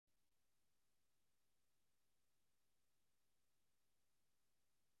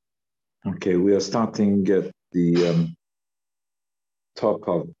Okay, we are starting at the top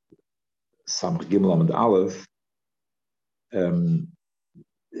of Samach Gimel Amud Aleph.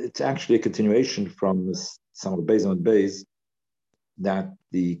 It's actually a continuation from Samach Beis Amud Beis, that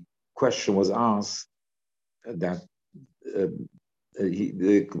the question was asked that to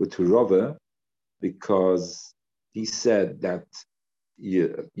Rava, because he said that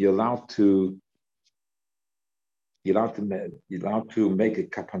you're allowed to make a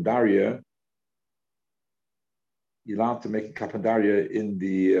kapandaria. You're allowed to make a kapandaria in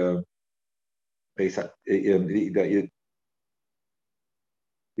the basic. He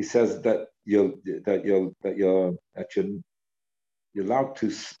says that you're allowed to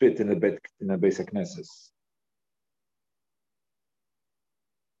spit in a basic knesses.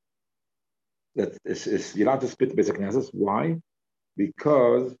 That is you're allowed to spit in basic knesses. Why?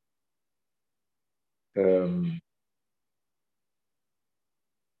 Because you're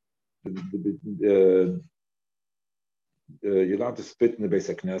allowed to spit in the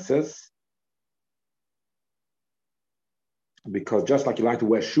basic knesses, because just like you like to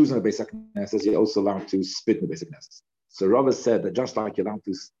wear shoes in the basic knesses, you're also allowed to spit in the basic knesses. So Rava said that just like you're allowed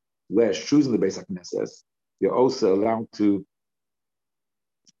to wear shoes in the basic knesses, you're also allowed to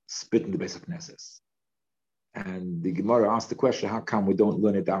spit in the basic knesses. And the Gemara asked the question, how come we don't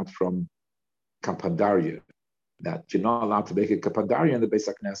learn it out from kapandaria? That you're not allowed to make a kapandaria in the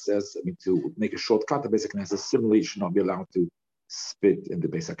basic knesses. I mean, to make a shortcut in the basic knesses. Similarly, you should not be allowed to spit in the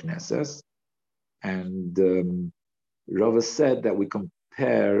basic knesses. And Rava said that we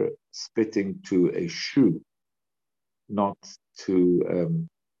compare spitting to a shoe, not to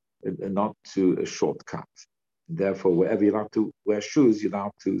a shortcut. Therefore, wherever you're allowed to wear shoes, you're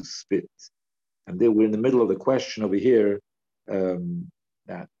allowed to spit. And then we're in the middle of the question over here,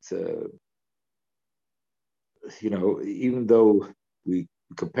 that even though we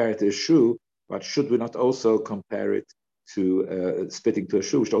compare it to a shoe, but should we not also compare it to spitting to a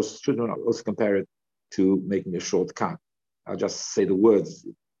shoe? Should we not also compare it to making a shortcut? I'll just say the words.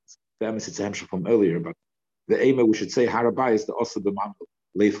 The it's a hemshah from earlier, but the Ema we should say Harabayis the also the Mano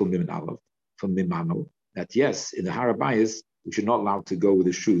Leifel Mimin Aleph from Mimano. That yes, in the Harabayis we should not allowed to go with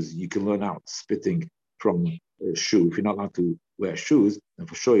the shoes. You can learn out spitting from a shoe. If you're not allowed to wear shoes, then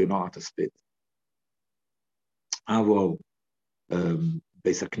for sure you're not allowed to spit. Avo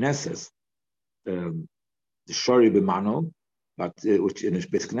Beis Knesses, the Shori B'Mano, but which in a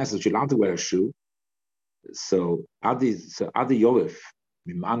Beis Knesses you're allowed to wear a shoe. So Adi Yolif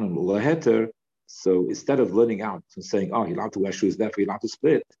Mimanu Laheter. So instead of learning out and saying, "Oh, you're allowed to wear shoes, therefore you're allowed to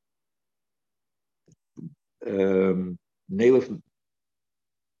split," Neilif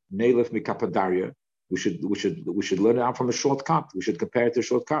Mikapadaria, we should learn it out from a shortcut. We should compare it to a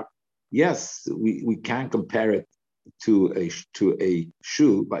shortcut. Yes, we can compare it to a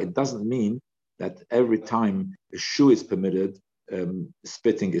shoe, but it doesn't mean that every time a shoe is permitted,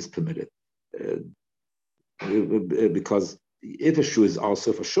 spitting is permitted. Because if a shoe is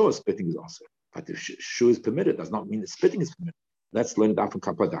also, for sure, spitting is also. But if shoe is permitted, does not mean that spitting is permitted. Let's learn that from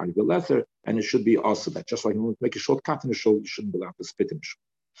Kapadari the lesser, and it should be also that. Just like you make a shortcut in the shoe, you shouldn't be allowed to spit in the shoe.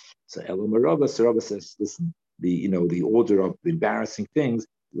 So Elomarava Sarava says, listen, the order of the embarrassing things,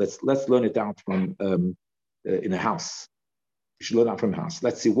 let's learn it out from in a house. You should learn out from a house.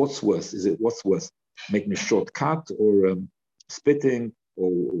 Let's see what's worse. What's worse, making a shortcut or spitting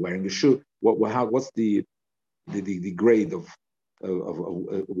or wearing a shoe? What's the grade of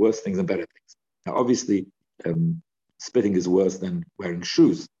worse things and better things? Now, obviously, spitting is worse than wearing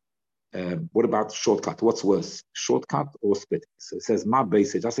shoes. What about shortcut? What's worse, shortcut or spitting? So it says, "Ma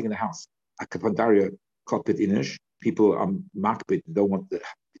basic," just like in the house. A kapandaria kopit inish. People are makbit, don't want to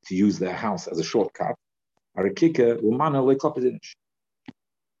use their house as a shortcut. Arakika umana le kopit inish.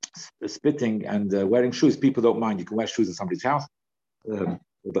 Spitting and wearing shoes, people don't mind. You can wear shoes in somebody's house.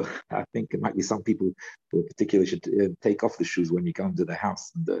 Although I think it might be some people who particularly should take off the shoes when you come to the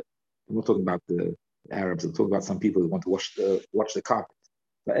house. And I'm not talking about the Arabs. I'm talking about some people who want to watch the carpet.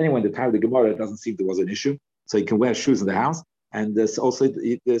 But anyway, in the time of the Gemara, it doesn't seem there was an issue. So you can wear shoes in the house. And there's also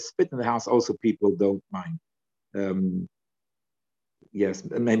the spit in the house, also people don't mind. Yes,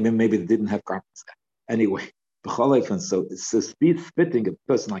 maybe they didn't have carpets. Anyway, so spitting, a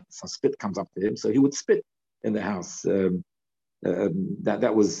person like some spit comes up to him, so he would spit in the house.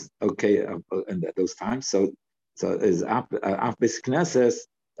 That was okay in those times. So is af Beis Knesses,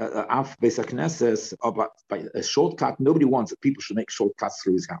 but by a shortcut, nobody wants it. People should make shortcuts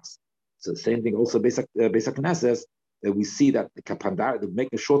through his house. So the same thing also Beis Knesses, we see that the kapandar,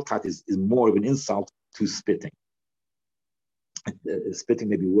 making a shortcut is more of an insult to spitting. Spitting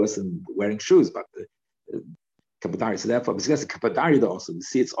may be worse than wearing shoes, but Kapadaria. So therefore, because it's Kapadaria also, we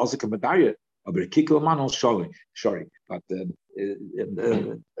see it's also Kapadaria. But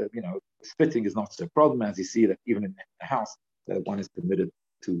spitting is not such a problem, as you see that even in the house, that one is permitted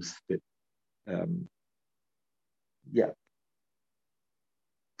to spit.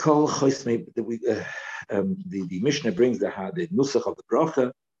 Kol the Mishnah brings the nusach of the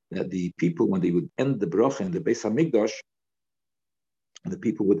bracha, that the people, when they would end the bracha in the Beis Hamikdash, the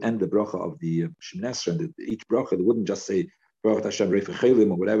people would end the bracha of the Shemoneh Esrei, and each bracha, they wouldn't just say Baruch Hashem Reifei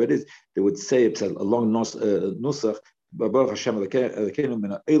Chelim or whatever it is. They would say a long nusach, Baruch Hashem Elokeinu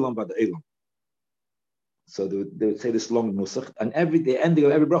min ha'olam v'ad ha'olam. So they would say this long nusach, and the ending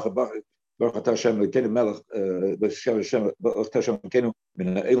of every bracha, Baruch Hashem Elokeinu melech, Baruch Hashem Elokeinu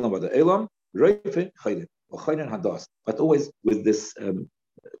min ha'olam v'ad ha'olam, Reifei Chelim or Chelim hadas, but always with this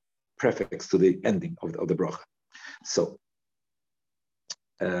prefix to the ending of the bracha. So.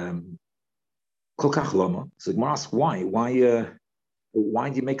 So the Gemara asks why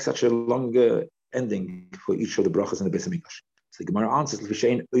do you make such a long ending for each of the brachas in the Beis Hamikdash? So the Gemara answers because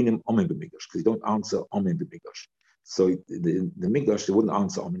you don't answer Amen b'Mikdash. So the Mikdash they wouldn't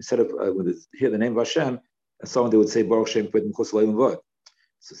answer Amen. Instead of when they hear the name of Hashem, someone they would say Baruch Shem Kved Mechus Leilam Vod.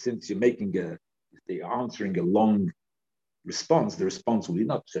 So since you're they are answering a long response, the response will be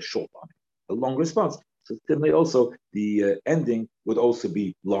not just a short Amen, a long response. So similarly, also the ending would also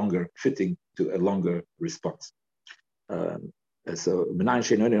be longer, fitting to a longer response. So, how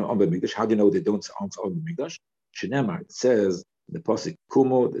do you know they don't answer on the Mikdash? Shenemar, it says in the pasuk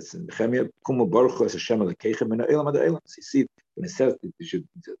Kumu, that's in Nehemiah, Kumu Baruch Hu Hashem Elokeichem min ha'olam ad ha'olam. So you see, when it says that you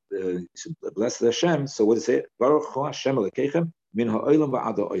should bless the Hashem, so what does it say? Baruch Hu Hashem Elokeichem min ha'olam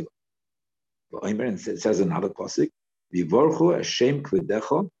v'ad ha'olam. And it says in another pasuk, V'yivorchu Hashem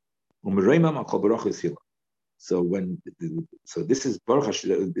kvedecha. So this is Baruch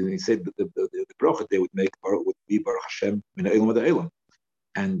Hashem. When he said the bracha, they would be Baruch Hashem min ha'olam ad ha'olam,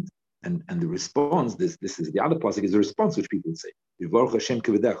 and the response. This is the other pasuk is the response which people would say. Baruch Hashem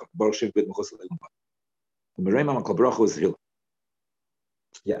kvedecha, Baruch Hashem kved mechus ha'olam.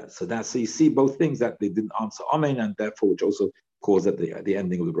 Yeah, so you see both things that they didn't answer Amen, and therefore which also caused that the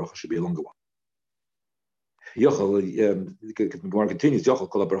ending of the bracha should be a longer one. Yochel, the Gemara continues. Yochel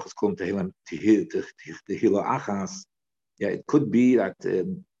kol habrachos kulum tehila achas. Yeah, it could be that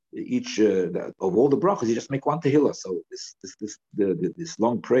each of all the brachos you just make one tehillah. So this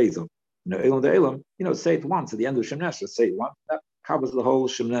long praise of Elam de Elam, say it once at the end of Shemoneh Esrei. Say it once. That covers the whole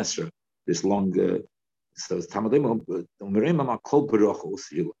Shemoneh Esrei. This long. So it's Tamadim umerim kol brachos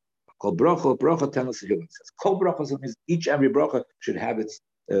tehillah. Kol bracha tenas tehillah. It says kol brachos means every bracha should have its.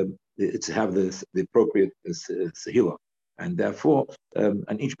 To have the appropriate sehila, and therefore,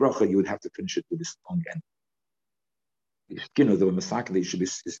 and each bracha you would have to finish it with this long end. The masakli should be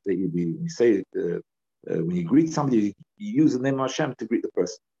when you say when you greet somebody, you use the name of Hashem to greet the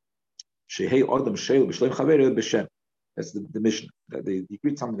person. Shehei Adam Sheil B'Shleim Chaveru B'Shem. That's the mission. That you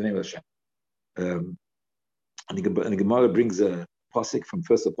greet somebody in the name of Hashem. And the Gemara brings a pasuk from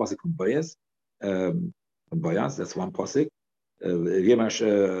first a pasuk from Bayaz. That's one pasuk. That's the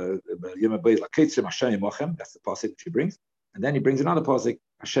pasuk which he brings, and then he brings another pasuk,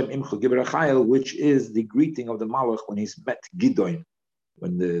 Hashem imchu giber achayil, which is the greeting of the Malach when he's met Gideon,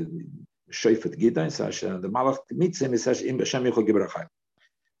 when the Shofet Gideon says the Malach meets him. He says Hashem imchu giber achayil.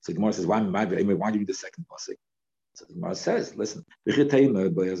 So the Gemara says, why do you read the second pasuk? So the Gemara says, listen, maybe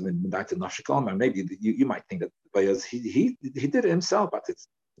you might think that Bayaz he did it himself, but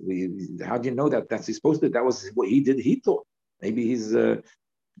how do you know that that's supposed to? That was what he did. He thought. Maybe he's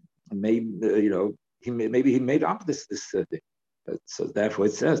maybe he made up this thing. So therefore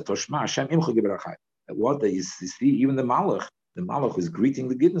it says Toshma Hashem imchu giber achayil. What you see, even the Malach who's greeting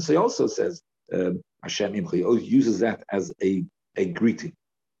the Gideon, so he also says Hashem imchu. He always uses that as a greeting.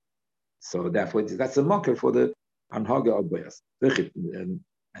 So therefore that's a marker for the Anhaga of Bayaz.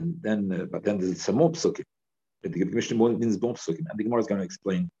 And then but then there's some more psukim. The Mishnah means more psukim, and the Gemara is going to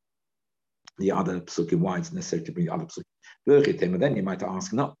explain the other psukim, why it's necessary to bring the other psukim. Then you might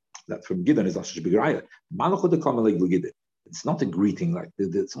ask, no, that from Gideon is also Shebigiraya. It's not a greeting like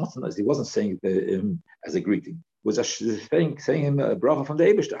it's not. He wasn't saying as a greeting. It was saying him a bracha from the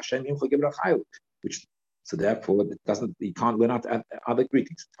Eibishter, Hashem imchu giber achayil, which so therefore it doesn't. You can't learn out other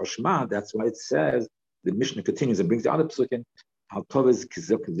greetings. Toshma, that's why it says the Mishnah continues and brings the other psukim. Al tovez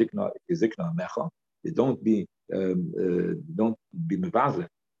kizikna mecha. Don't be mevazel.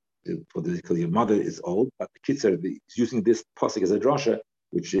 Because your mother is old, but the kids are using this pasuk as a drasha,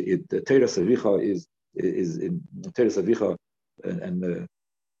 which the Teres Avicha is in Teres Avicha and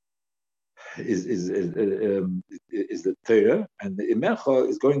is the Torah, and the Imecha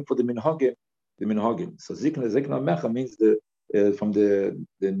is going for the minhagim the minhagim. So zikna mecha means from the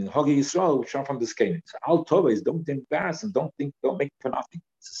minhagi Yisrael, which are from the Skenim. So al tova is don't embarrass and don't make it for nothing.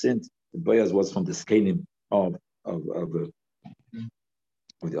 So since the Boaz was from the Skenim of the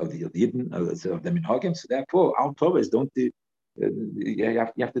Yidden, of the minhagim, so therefore al tova is don't you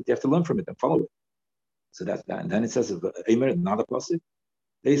have to learn from it and follow it. So that's that. And then it says Eimer, another pasuk,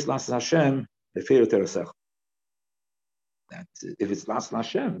 Eis las Hashem leferu terasech. That if it's las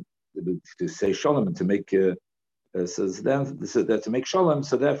Hashem to say shalom and to make to make shalom,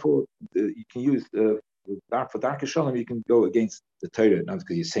 so therefore you can use for dark shalom you can go against the Torah, not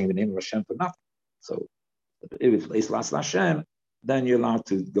because you're saying the name of Hashem for nothing. So if it's Eis las Hashem, then you're allowed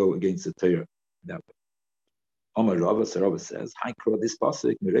to go against the Torah that way. Omar Rava, so Rava says, Haikra, this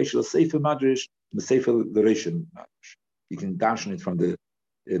pasuk, Mireshel Sefer Madrish, Sefer L'Reshel Madrish. You can darshan it from the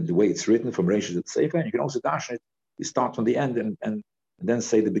way it's written, from Reshel to Sefer, and you can also darshan it. You start from the end and then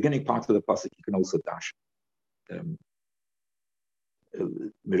say the beginning part of the pasuk. You can also darshan.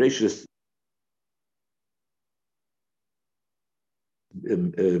 Mireshel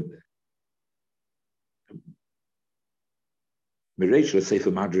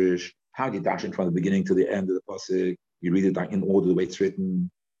Sefer Madrish. How do you dash it from the beginning to the end of the pasuk? You read it in order the way it's written.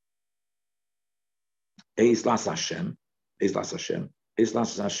 Eis las Hashem, Eis las Hashem, Eis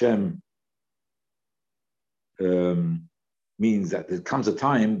las Hashem means that there comes a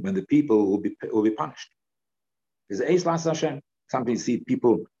time when the people will be punished. There's Eis las Hashem. Sometimes you see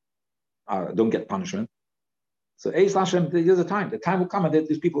people don't get punishment. So Eis las Hashem, there's a time. The time will come and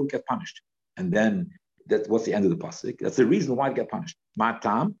these people will get punished. And then what's the end of the pasuk? That's the reason why they get punished.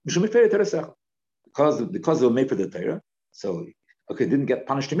 Ma'atam, because they were made for the Torah. So didn't get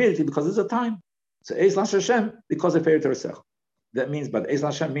punished immediately because there's a time. So Eis las Hashem because they fear Torah. That means, but Eis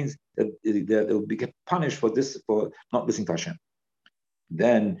las Hashem means that they will get punished for not listening to Hashem.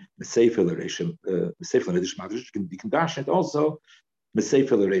 Then the Sefer L'Reshel, the Sefer L'Reshel, you can dash it also the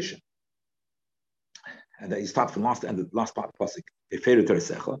Sefer L'Reshel. And then you start from last part of the pasuk. They fear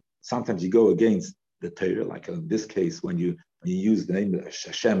Torah. Sometimes you go against the Torah, like in this case, when you use the name of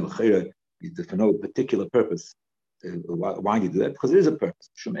Hashem L'Chera, for no particular purpose. Why do you do that? Because there is a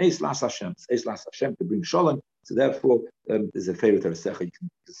purpose. Shem Eis las Hashem, Eis las Hashem to bring shalom. So therefore, there's a favorite Torah.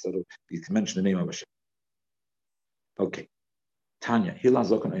 You can mention the name of Hashem. Okay, Tanya Hillel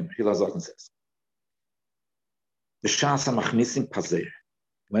Zokan says, the Shas Machnisim Pazer.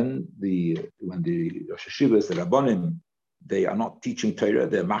 When the Rosh Hashivas, the Rabbanim, they are not teaching Torah,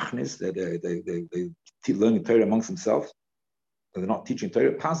 they're machnis, they learning Torah amongst themselves. They're not teaching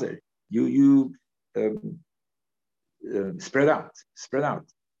Torah. Pazer, you spread out.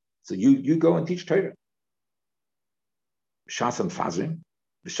 So you go and teach Torah. Shas and Fazrim.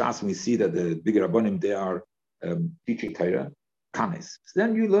 The Shas, we see that the big Rabbanim, they are teaching Torah, kanes. So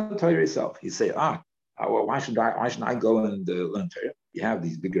then you learn Torah yourself. You say, well, why should I go and learn Torah? You have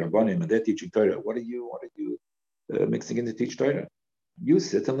these big Rabbanim and they're teaching Torah. What are you mixing in to teach Torah? You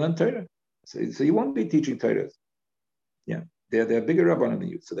sit and learn Torah. So you won't be teaching Torah. Yeah, they're bigger Rabbanim than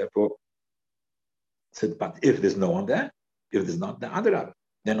you. So therefore, but if there's no one there, if there's not the other Rabbi,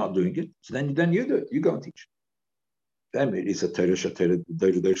 they're not doing it. So then you do it. You go and teach. Then it is a Torah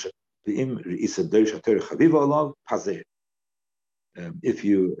if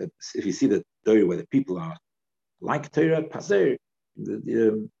you see the Torah where the people are like Torah Pazer,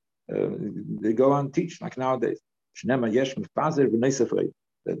 they go and teach like nowadays. The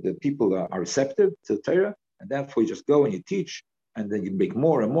people are receptive to Torah, and therefore you just go and you teach, and then you make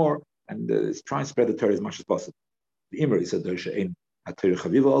more and more, and try and spread the Torah as much as possible. The Imr is a Torah.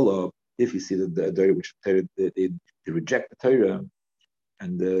 If you see the Torah which they reject the Torah,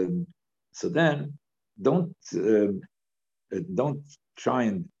 and so then don't try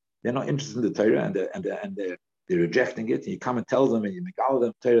and they're not interested in the Torah and they're rejecting it. And you come and tell them and you make all of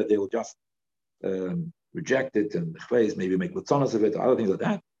them Torah, they will just reject it and maybe make latzonos of it or other things like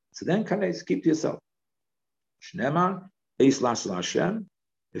that. So then kind of keep to yourself. Shneimar Eis las Hashem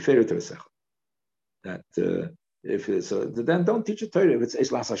Eferu Teresecha. That then don't teach a Torah if it's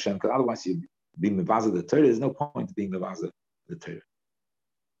Eis las Hashem, because otherwise you being mevaza the Torah. There's no point being mevaza the Torah.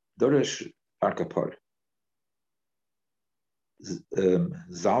 Doresh Arkapor.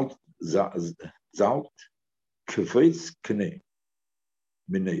 Zalt kveitz kne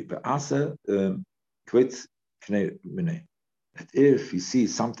mine beasa kveitz kne mine. That if you see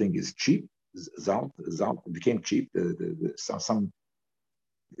something is cheap, zalt became cheap. Some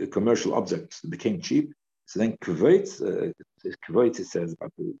commercial objects became cheap. So then kveitz it says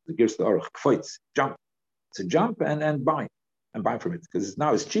about the Gerst Aruch kveitz, jump. So jump and buy from it, because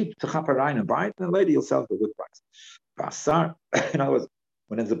now it's cheap to chap around and buy it, and later you'll sell it for a good price. In other words,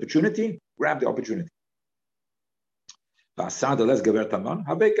 when there's opportunity, grab the opportunity.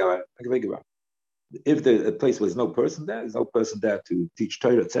 If the place where there's no person there to teach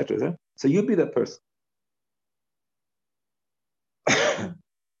Torah, etc., so you be that person.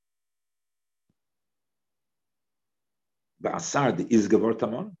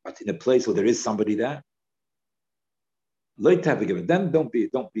 But in a place where there is somebody there, then don't be a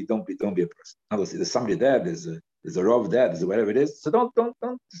person. Obviously, there's somebody there, there's a Rav there, there's whatever it is. So don't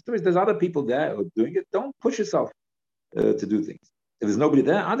there's other people there who are doing it. Don't push yourself to do things. If there's nobody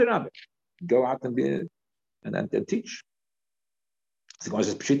there, go out and be and teach. So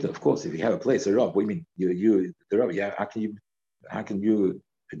of course, if you have a place, a Rav, what do you mean? You the Rav, yeah, how can you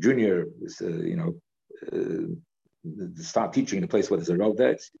a junior start teaching in a place where there's a Rav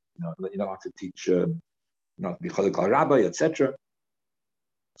there? You don't have to teach not be Chalak al Rabbi, etc.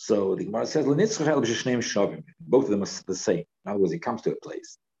 So the Gemara says, both of them are the same. In other words, he comes to a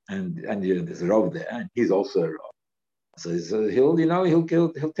place and there's a Rav there, and he's also a Rav. So he'll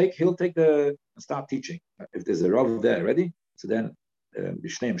take the start teaching. If there's a Rav there already, so then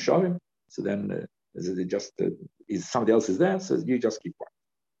B'Shneim Shavim, so then is somebody else is there, so you just keep quiet.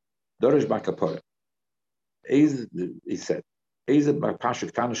 Dorish Bar Kapora. He said,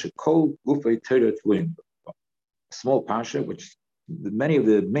 small pasha, which many of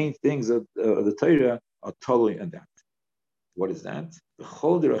the main things of the Torah are totally in that. What is that?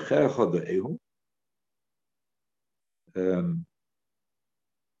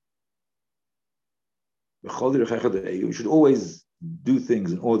 You should always do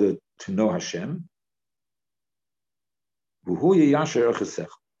things in order to know Hashem.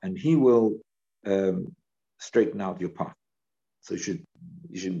 And He will straighten out your path. So you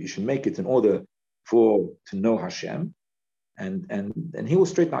should make it in order to know Hashem, and He will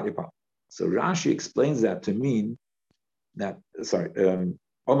straighten out your path. So Rashi explains that to mean that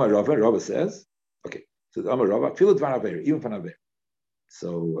Omar Rava says, okay, so Omar Rava, feel it even from Aver.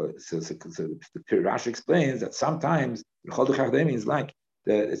 So Rashi explains that sometimes means like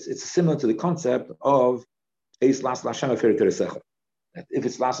it's similar to the concept of Eis Las Hashem Afer Teresecha. If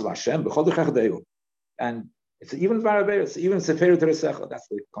it's Las Hashem, and it's even Varaver, it's even Sefer Teresecha. That's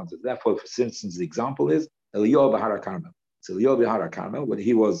the concept. Therefore, for instance, the example is Eliyahu B'Har Carmel. So Eliyahu B'Har Carmel, when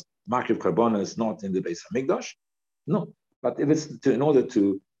he was Makriv Karbonos, not in the Beis Hamikdash, no. But if it's in order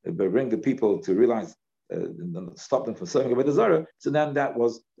to bring the people to realize, stop them from serving Avodah Zarah, so then that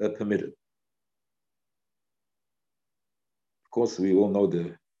was permitted. Of course, we all know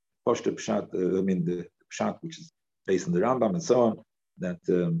the Pashto Pshat, the Pshat, which is based on the Rambam and so on, that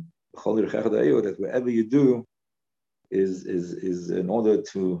that wherever you do is in order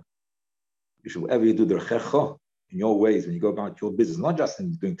to, whatever you do, the rechecha, in your ways, when you go about your business, not just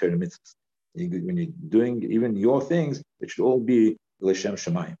in doing Torah mitzvahs, when you're doing even your things, it should all be l'shem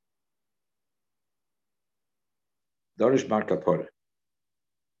shemayim. Darish bar kapora.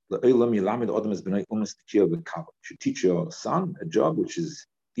 You should teach your son a job which is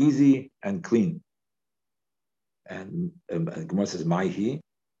easy and clean. And Gemara says, "Ma'hi."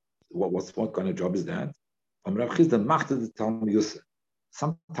 What kind of job is that?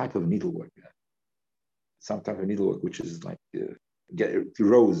 Some type of needlework. Some type of needlework, which is like get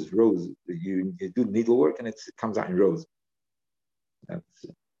rows. You do needlework and it comes out in rows. That's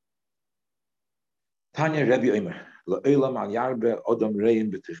Tanya Rabbi Omer.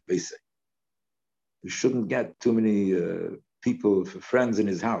 You shouldn't get too many people, friends in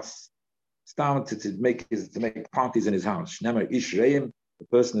his house. Start to make parties in his house. The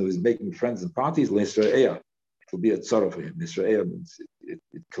person who is making friends and parties, it will be a tzara for him. It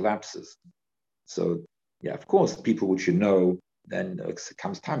collapses. So, yeah, of course, people which you know, then it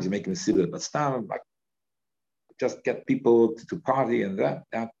comes times you make them similar, but start like just get people to party, and that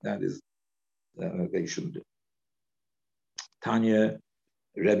is they shouldn't do. Tanya,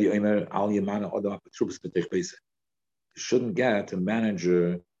 Rabbi Omer, Al Yamana Odam Petrubas Petech Beise. You shouldn't get a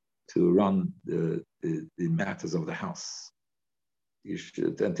manager to run the matters of the house. You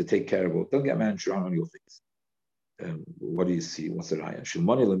should, and to take care of it. Don't get manager on your things. What do you see? What's the raya?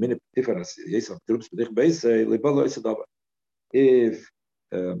 If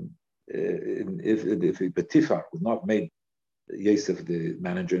Betifar would not made Yosef the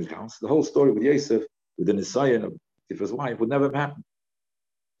manager in his house, the whole story with Yosef, with the Nisayan of Petifar's wife, would never have happened.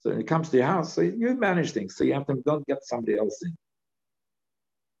 So when it comes to your house, so you manage things. So you have to don't get somebody else in.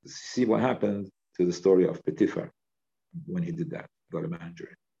 See what happened to the story of Petifar when he did that. Got a manager.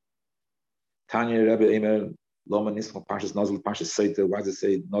 Tanya Rabbi Emer Loma Nisma Pashas Nazil Pashas Saita. Why does it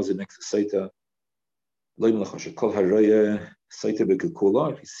say Nazil next to Saita? Loim Lachasha Kol Haroya Saita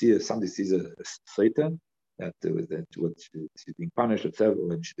Bekukula. If you see somebody sees a Saita, that what she's being punished, etc.,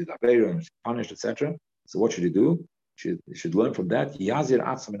 when she did Aveira and she's punished, etc. So what should he do? She should learn from that. Yazir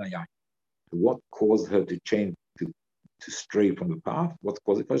atzam minayai. What caused her to change to stray from the path? What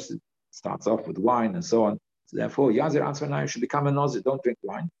caused it? First, it starts off with wine and so on. So therefore, Yazir atzam minayai should become a nazir. Don't drink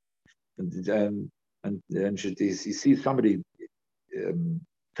wine. And should he sees somebody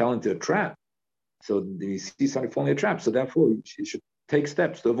fell into a trap. So he sees somebody falling in a trap. So therefore, he should take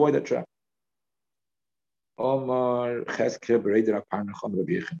steps to avoid that trap. Omar Cheske Bereder Aparnachom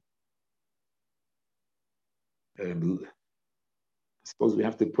Rabbi Yechon. I suppose we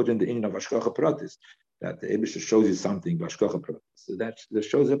have to put in the Indian of Ashkocha Pratis, that the Eibusha shows you something, Ashkocha Pratis. So that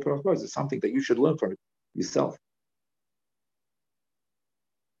shows you Pratis is something that you should learn from it yourself.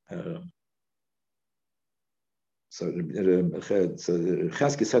 So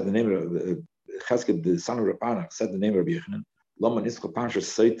Cheske said the name of Cheske, the son of Rapanach, said the name of Rabbi Yechanan. Lama Nisko Pasha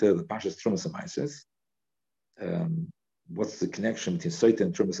Soita, the Pasha's Trumas Amaises. What's the connection between Soita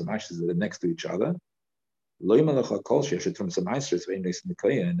and Trumas Amaises? They're next to each other. And if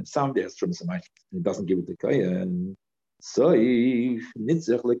somebody has Trumas Amaises and he doesn't give it to Kohen, so if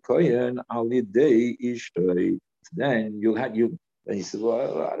Nitzach LeKohen al Yidei Ishtoi, then you'll have you. And he says,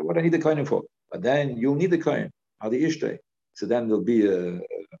 well, what do I need the Kohen for? But then you'll need the Kohen al the Ishtoi. So then there'll be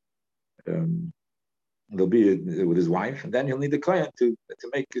with his wife, and then he'll need the Kohen to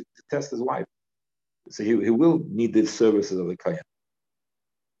test his wife. So he will need the services of the Kohen.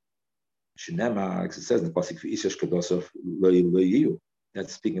 Shinema, it says in the pasuk for Ishash Kadosov Lo.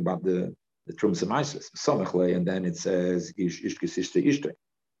 That's speaking about the Trumas Amaises, Samachle, and then it says Ish Kisishte Ishte.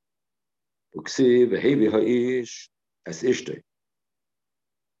 Uksiv Hevi Ha'ish as Ishte.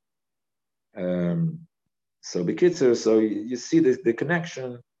 So Bekitzer, so you see the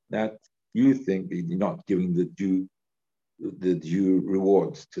connection that you think you're not giving the due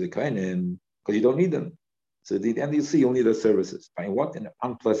rewards to the Kohanim because you don't need them. So at the end you see you'll need their services. By what? In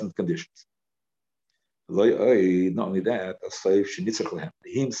unpleasant conditions. Not only that, a slave he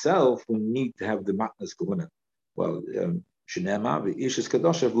himself will need to have the matnas kahuna. Well, Shinema v'ishas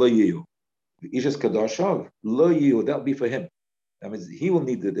kadoshav lo yiyu. V'ishas kadoshav lo yiyu. That'll be for him. That means he will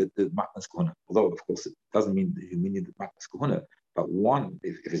need the matnas kahuna. Although of course it doesn't mean that he will need the matnas kahuna. But one,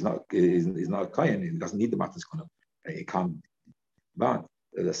 if he's not a kohen, he doesn't need the matnas kahuna. He can't. But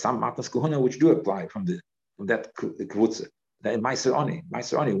there's some matnas kahuna which do apply from that kvutza. That in Meiser Ani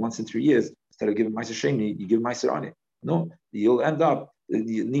once in 3 years. Instead of giving Meiser Sheni, you give Meiser Ani. No, you'll end up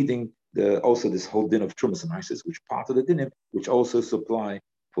needing also this whole din of Trumas and Meises, which part of the dinim, which also supply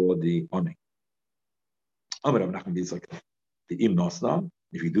for the Ani. Like the Im Nosna,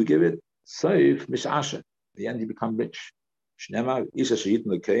 if you do give it, Saif Mishasha, the end you become rich. Shnema Isha Shayit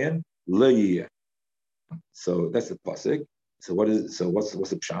Lekayan Leyeh. So that's the pasuk. So what's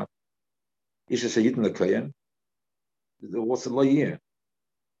the pshat? Isha Shayit Lekayan. What's the Leyeh?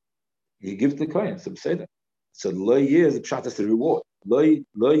 You give the Kohen, so say that. So lo year is the pshat, is the reward.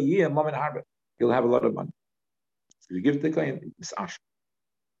 Lo year, mom and harvest. He'll have a lot of money. So you give the Kohen, it's ash.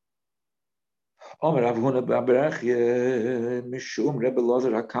 Omer Avhuna Baberach Mishum Rebbe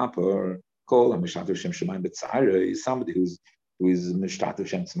Lozer HaKapor Kol HaMishtatev Shem Shemayim B'Tzara is somebody who is Mishtatev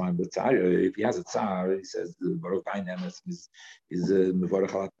Shem Shemayim B'Tzara. If he has a tzar, he says the Baruch Dainemes is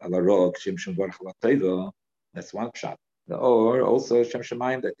Mevorach Al Arok Shem Mevorach Al Teva. That's one pshat. Or also Shem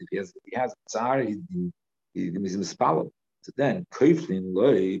Shemayim that if he has a tzar, he's mispalel. So then Koiflin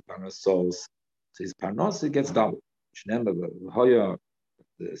Loi Parnasos. So his Parnos it gets double. Hoya,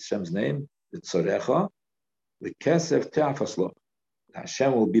 Hashem's name, the Tzorecha, the Kesef Te'afaslo.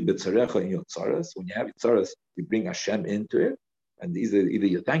 Hashem will be B'Tzorecha in your tzaras. When you have tzaras, you bring Hashem into it, and either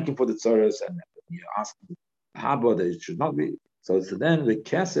you thank him for the tzaras and you ask him Haba that it should not be. So then the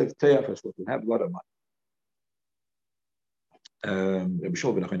Kesef Te'afaslo will have a lot of money. Rabbi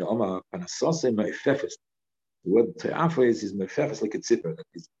Shmuel ben Achai Omar Panasose Me'ifefes. The word Te'afa is Me'ifefes like a tzipper. That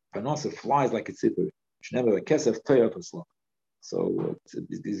is, Panasa flies like a tzipper. Shnever a kesef Te'afaslo. So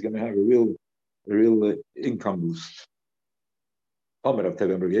he's going to have a real income boost. Omar of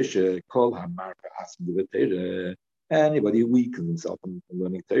Tevem Rav Yeshe Kol Hamar Asm Divatera. Anybody who weakens himself in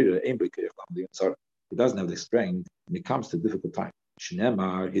learning Torah, he doesn't have the strength when it comes to difficult time.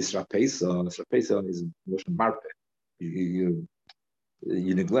 Shnemar Hisra Pesa is motion marpe. You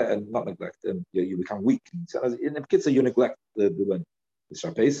neglect, not neglect, you become weak. So in the kids, you neglect the learning. The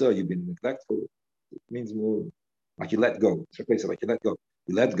Shapesa, you've been neglectful. It means more like you let go. Shapesa, like you let go.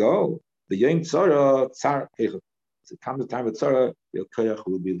 You let go. The Yom Tzara Tzar Kechel. So it comes the time of Tzara, your Koyach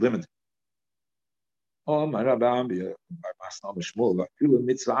will be limited. Oh, my Rabbi,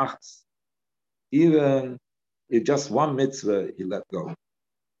 even if just one mitzvah, he let go.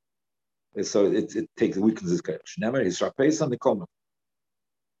 So it takes weakens his courage. Never his sharpes on the koma.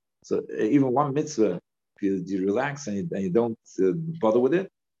 So even one mitzvah, if you relax and you don't bother with it,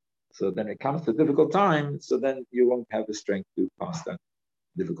 so then it comes to a difficult time. So then you won't have the strength to pass that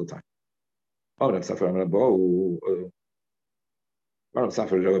difficult time. Oh, Reb Safar, Reb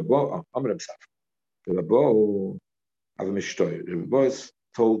Safar, Reb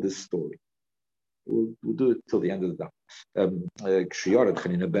told this story. We'll do it till the end of the day. When Chanina,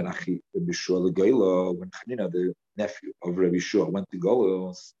 the nephew of Rabbi Shua, went to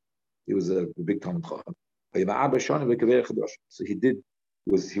Golos, he was a big Talmud Chacham. So he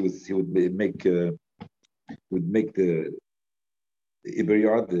would make the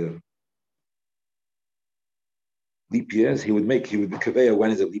Iber the leap years. He would kaveya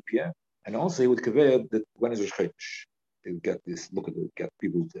when is a leap year, and also he would kaveya that when is Rosh Chodesh. He would get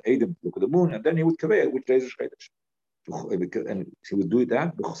people to aid him, look at the moon, and then he would kaveya which day is Rosh Chodesh. And he would do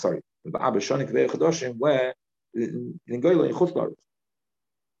that. Sorry, where in Goyla in Chutzlar.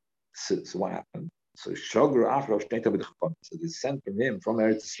 So what happened? So Shogru Afro Shnei Talmidei Chachamim. So they sent from him from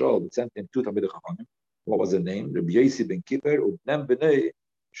Eretz Yisrael. They sent him two Talmidei Chachamim. What was the name? Rabbi Yosi ben Kippur Udnem Bnei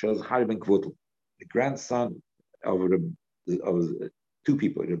Shel Zachari ben Kvutel, the grandson of two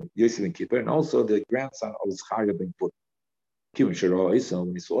people, Rabbi Yosi ben Kippur, and also the grandson of Zachari ben Kvutel. Kivin Shero Isa,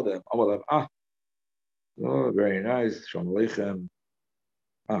 when he saw them, oh, very nice. Shalom Aleichem.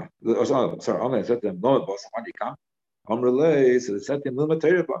 Sorry, Amr said to them, no, boss, when you come, Amr so they said to him, Lima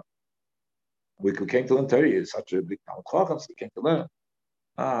Teiraba. We came to learn Torah. It's such a big Talmud Chacham, so we came to learn.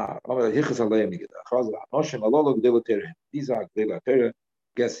 These are Gdei Torah.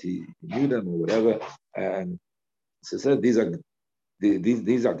 Guess he knew them or whatever. And so he said, these are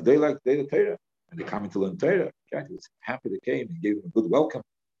Gdei Torah. And they come to learn Torah. Okay? He was happy they came. He gave them a good welcome.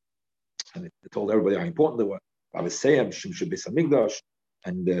 And they told everybody how important they were. Aveseyam, Shimshon Beis Hamikdash.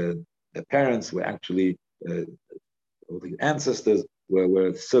 And the parents were actually, the ancestors,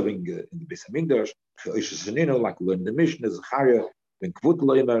 were serving in the Beis Hamikdash. Like we learned in the Mishnah, Zachariah ben Kvut.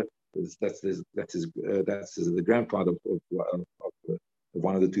 That's the grandfather of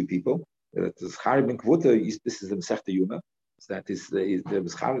one of the two people. Zachariah ben Kvut. This is the Masechta Yuma. That is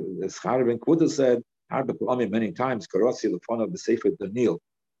Zachariah ben Kvut said many times. Karasi Lefon of the Sefer Daniel,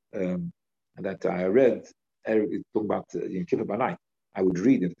 that I read. Talking about in Kippur by night, I would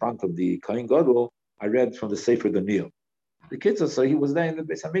read in front of the Kohen Gadol. I read from the Sefer Daniel. The kids, so he was there in the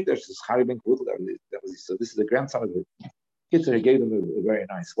Beis Hamikdash. Zachariah ben Kvut. So this is the grandson of the kids. He gave them a very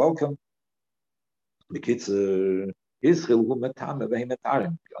nice welcome. The kids, Israel who metam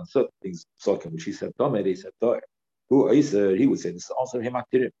vehimetarim on certain things, which he said Tomer, they said Tomer. Who he would say this is also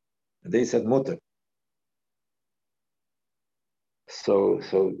hematirim, and they said Mutter. So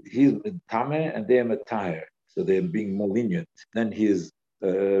he's Tamer and they are Matire, so they're being more lenient. Then he is.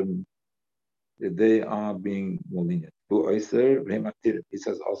 They are being more lenient. He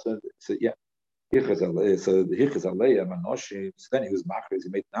says also, so yeah. So then he was machris, he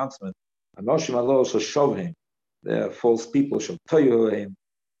made an announcement. Anoshim Allah shall show him. The false people shall tell you him.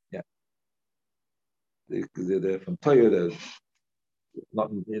 Yeah. They're from Toyo, they're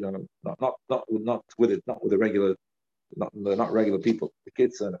not with it, not with the regular, they're not regular people. The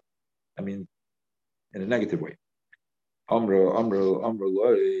kids are, in a negative way. Amro,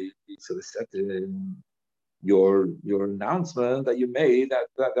 so they said to him, your announcement that you made that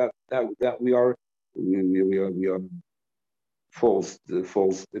we are false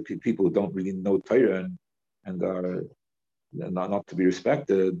people who don't really know Torah and are not to be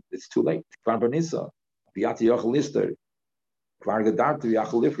respected. It's too late. You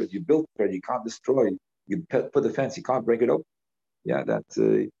built it, you can't destroy. You put the fence, you can't break it up. Yeah, that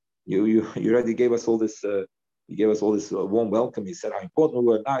you already gave us all this. You gave us all this warm welcome. You said how important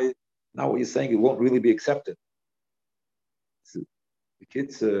we were. Now what you're saying, it won't really be accepted. So the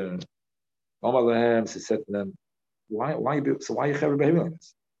kids, said to them, why are you behaving like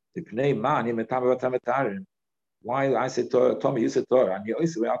this? Why I said Tommy, you said Torah, and I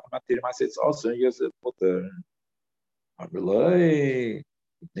said it's also you said Mutter. What do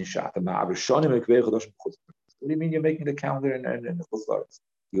you mean you're making the calendar and the Chutzlaretz?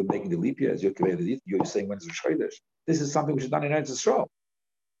 You're making the leap years. You're saying when it's Rosh Chodesh. This is something which is done in Eretz Yisrael.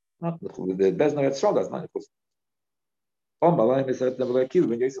 Not the Beis Eretz Yisrael. That's not the Chutzlaretz.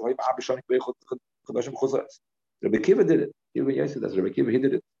 Rabbi Kiva did it. Rabbi Kiva, he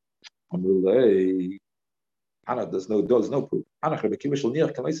did it. There's no proof. Rabbi Kiva shall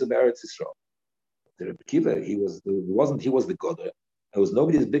niach kamaisa be'eretz Yisrael. Rabbi Kiva, he was the God. There was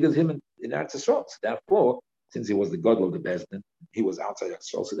nobody as big as him in Eretz Yisrael. So therefore, since he was the God of the Beis Din, he was outside Eretz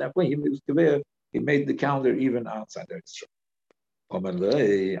Yisrael. So therefore, he made the calendar even outside Eretz Yisrael. I'm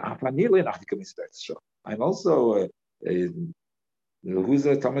also who's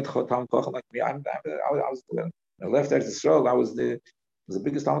a Talmud Chacham like me. I was when I left Eretz Yisrael. I was the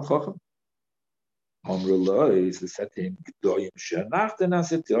biggest Talmud Chacham. Amrullah is the setting Gdoyim Shenachten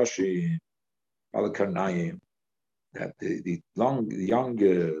Aset Yoshim Alakarnayim, that the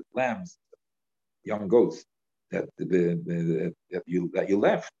young lambs, young goats that that you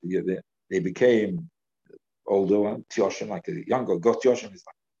left, they became older one. Tioshim, like a young goat. Tioshim is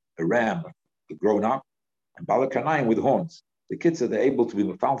like a ram, like grown up, and Balakanayim with horns. The kids are able to be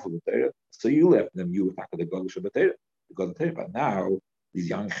found for the Torah, so you left them. You were the Godush of the Torah. But now these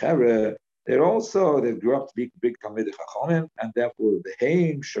young chavre, they grew up to be big Talmidei Chachamim, and therefore the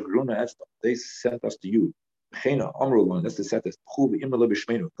Heim Shagruna Estam, they sent us to you. Chena Amrullah, that's the sentence. Go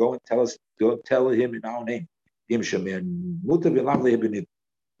and tell him in our name. If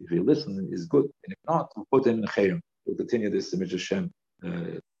you listen, is good, and if not, we'll put him in the Chayim. We'll continue this Mitzvah Hashem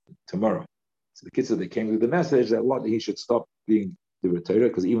tomorrow. So the kids said they came with the message that he should stop being the Torah,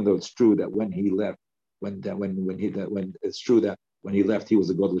 because even though it's true that when he left, when it's true that when he left he was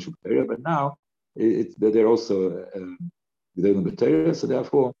a godless Torah, but now they're also the Torah, so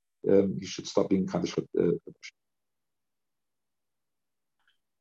therefore he should stop being Kaddish.